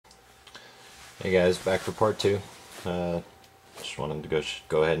Hey guys, back for part two. Just wanted to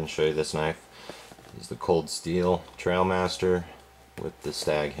go ahead and show you this knife. This is the cold steel Trailmaster with the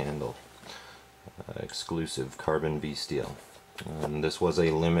Stag handle. Exclusive carbon V steel. This was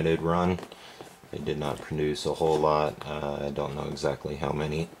a limited run. They did not produce a whole lot. I don't know exactly how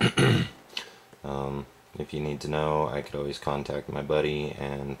many. If you need to know, I could always contact my buddy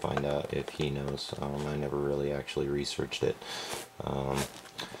and find out if he knows. I never really actually researched it.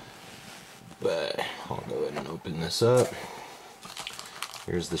 But I'll go ahead and open this up.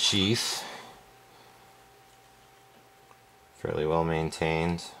 Here's the sheath. Fairly well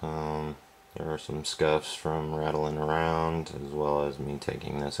maintained. There are some scuffs from rattling around, as well as me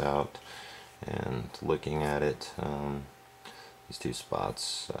taking this out and looking at it. These two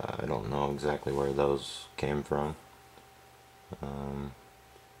spots, I don't know exactly where those came from.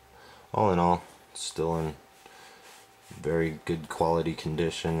 All in all, still in very good quality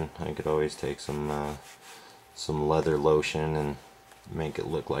condition. I could always take some leather lotion and make it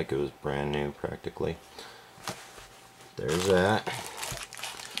look like it was brand new practically. There's that.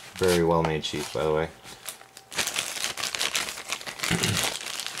 Very well made sheath, by the way.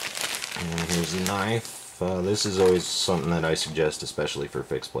 And here's the knife. This is always something that I suggest, especially for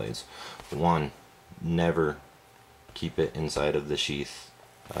fixed blades. One, never keep it inside of the sheath,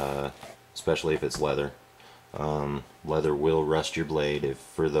 especially if it's leather. Leather will rust your blade.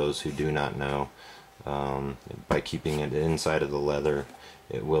 For those who do not know, by keeping it inside of the leather,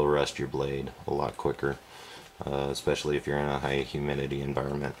 it will rust your blade a lot quicker, especially if you're in a high humidity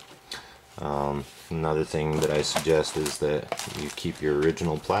environment. Another thing that I suggest is that you keep your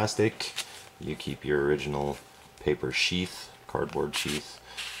original plastic, you keep your original paper sheath, cardboard sheath,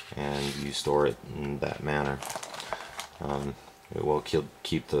 and you store it in that manner. It will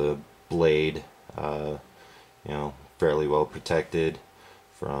keep the blade fairly well protected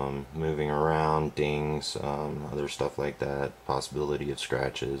from moving around, dings, other stuff like that, possibility of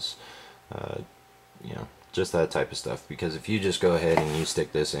scratches, just that type of stuff. Because if you just go ahead and you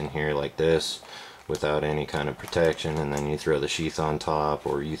stick this in here like this without any kind of protection, and then you throw the sheath on top,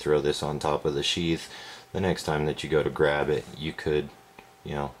 or you throw this on top of the sheath, the next time that you go to grab it, you could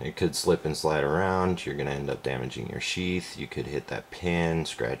it could slip and slide around. You're going to end up damaging your sheath. You could hit that pin,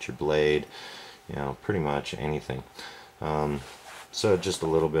 scratch your blade, pretty much anything. So just a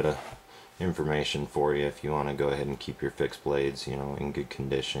little bit of information for you if you want to go ahead and keep your fixed blades, in good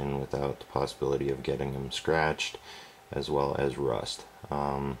condition without the possibility of getting them scratched, as well as rust.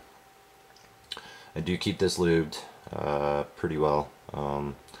 I do keep this lubed pretty well.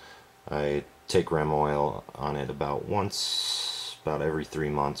 I take Rem oil on it about every 3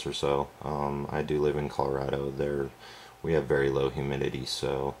 months or so. I do live in Colorado. We have very low humidity,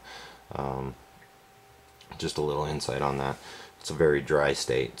 so just a little insight on that. It's a very dry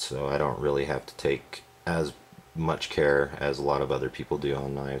state, so I don't really have to take as much care as a lot of other people do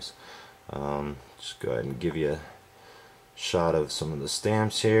on knives. Just go ahead and give you a shot of some of the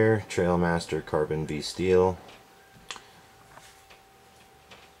stamps here. Trailmaster Carbon V Steel,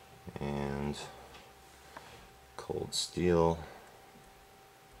 and cold steel.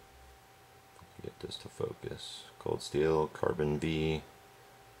 Get this to focus. Cold steel, Carbon V,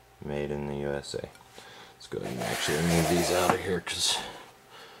 made in the USA. Let's go ahead and actually move these out of here, because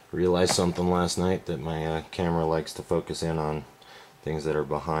I realized something last night, that my camera likes to focus in on things that are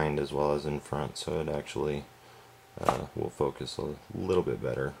behind as well as in front, so it actually will focus a little bit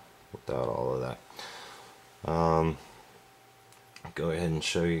better without all of that. Go ahead and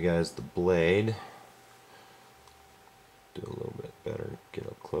show you guys the blade. Do a little bit better, get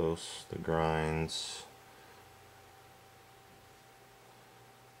up close, the grinds.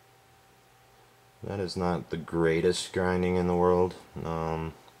 That is not the greatest grinding in the world,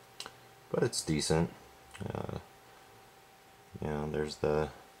 but it's decent. There's the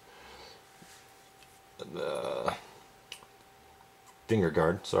finger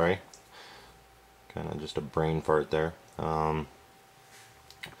guard, sorry. Kind of just a brain fart there. That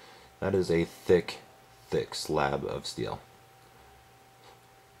is a thick slab of steel.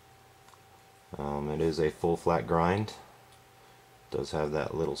 It is a full flat grind. Does have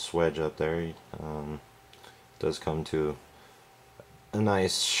that little swedge up there. Does come to a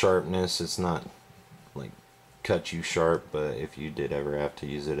nice sharpness. It's not like cut you sharp, but if you did ever have to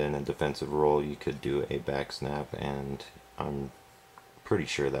use it in a defensive role, you could do a back snap, and I'm pretty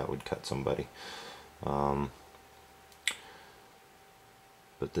sure that would cut somebody. But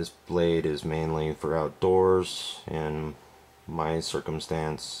this blade is mainly for outdoors. In my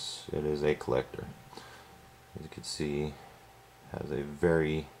circumstance, it is a collector. As you can see, has a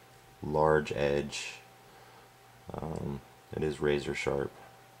very large edge. It is razor sharp.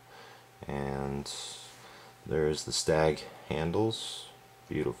 And there's the Stag handles,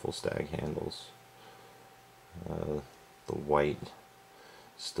 beautiful Stag handles. The white,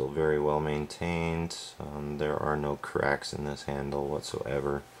 still very well maintained. There are no cracks in this handle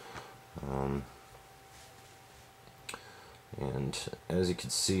whatsoever. And as you can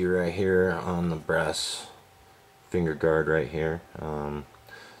see right here on the brass finger guard right here,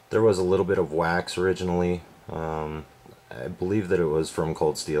 there was a little bit of wax originally. I believe that it was from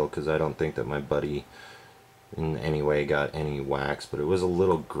cold steel, because I don't think that my buddy in any way got any wax, but it was a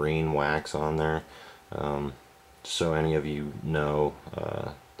little green wax on there. So any of you know,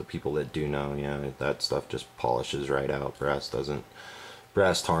 the people that do know, you know, that stuff just polishes right out. Brass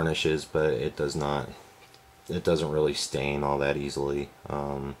tarnishes, but it doesn't really stain all that easily.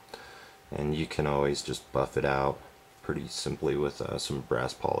 And you can always just buff it out pretty simply with some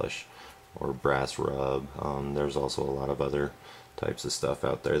brass polish or brass rub. There's also a lot of other types of stuff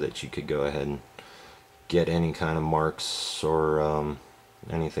out there that you could go ahead and get any kind of marks or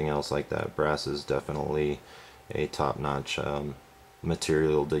anything else like that. Brass is definitely a top-notch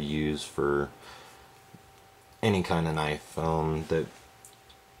material to use for any kind of knife that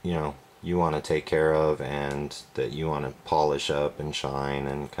you want to take care of and that you want to polish up and shine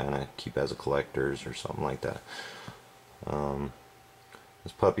and kind of keep as a collector's or something like that.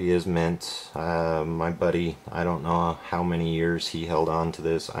 This puppy is mint. My buddy, I don't know how many years he held on to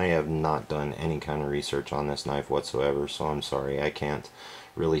this. I have not done any kind of research on this knife whatsoever, so I'm sorry, I can't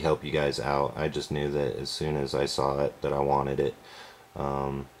really help you guys out. I just knew that as soon as I saw it that I wanted it,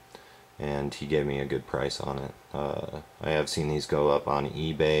 and he gave me a good price on it. I have seen these go up on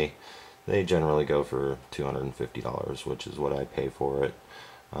eBay. They generally go for $250, which is what I pay for it.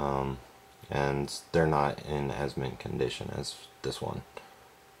 And they're not in as mint condition as this one,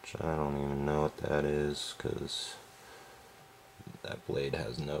 which I don't even know what that is, because that blade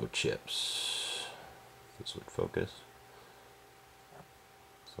has no chips. This would focus.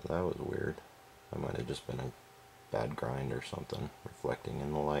 So that was weird. That might have just been a bad grind or something reflecting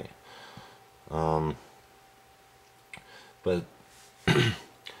in the light. But if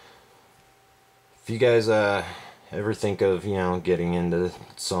you guys ever think of getting into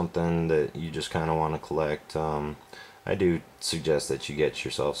something that you just kind of want to collect, I do suggest that you get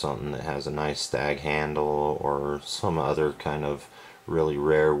yourself something that has a nice Stag handle or some other kind of really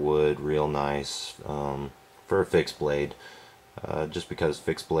rare wood, real nice, for a fixed blade. Just because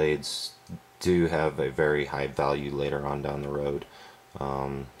fixed blades do have a very high value later on down the road.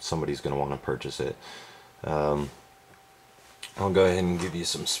 Somebody's going to want to purchase it. I'll go ahead and give you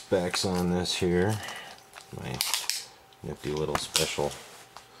some specs on this here. My nifty little special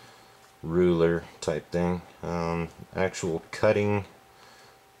ruler type thing. Actual cutting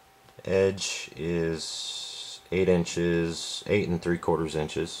edge is 8 inches, 8 3/4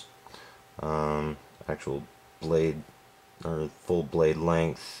 inches. Actual blade or full blade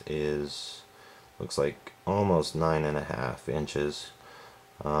length looks like almost 9.5 inches.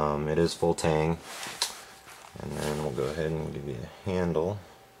 It is full tang. And then we'll go ahead and give you a handle.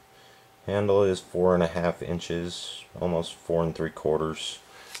 Handle is 4.5 inches, almost 4 3/4,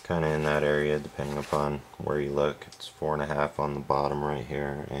 kind of in that area depending upon where you look. It's 4.5 on the bottom right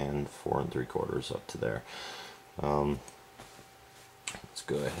here and 4 3/4 up to there. Let's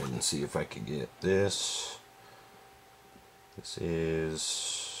go ahead and see if I can get this. This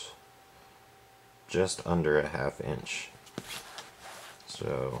is just under a 1/2 inch.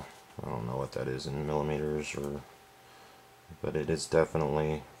 So I don't know what that is in millimeters, but it is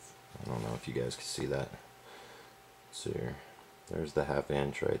definitely, I don't know if you guys can see that. Let's see here. There's the 1/2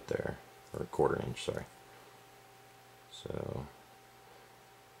 inch right there, or 1/4 inch, sorry. So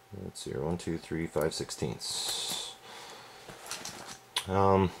let's see here, 1 2 3 5/16.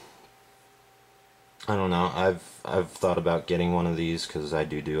 I don't know. I've thought about getting one of these because I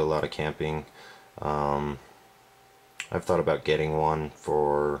do a lot of camping. I've thought about getting one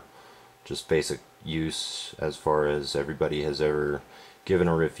for just basic use, as far as everybody has ever given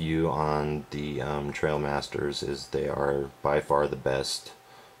a review on the Trailmasters, is they are by far the best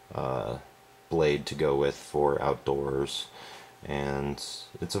blade to go with for outdoors, and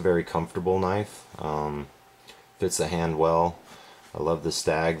it's a very comfortable knife. Fits the hand well. I love the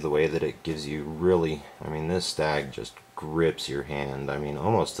Stag, the way that it gives you really, I mean, this Stag just grips your hand. I mean,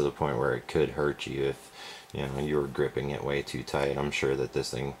 almost to the point where it could hurt you if you were gripping it way too tight. I'm sure that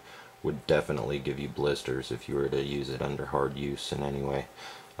this thing would definitely give you blisters if you were to use it under hard use in any way.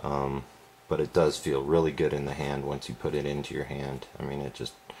 But it does feel really good in the hand once you put it into your hand. I mean,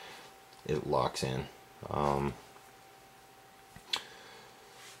 it locks in.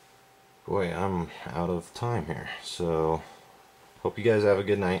 Boy, I'm out of time here, so hope you guys have a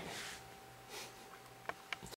good night.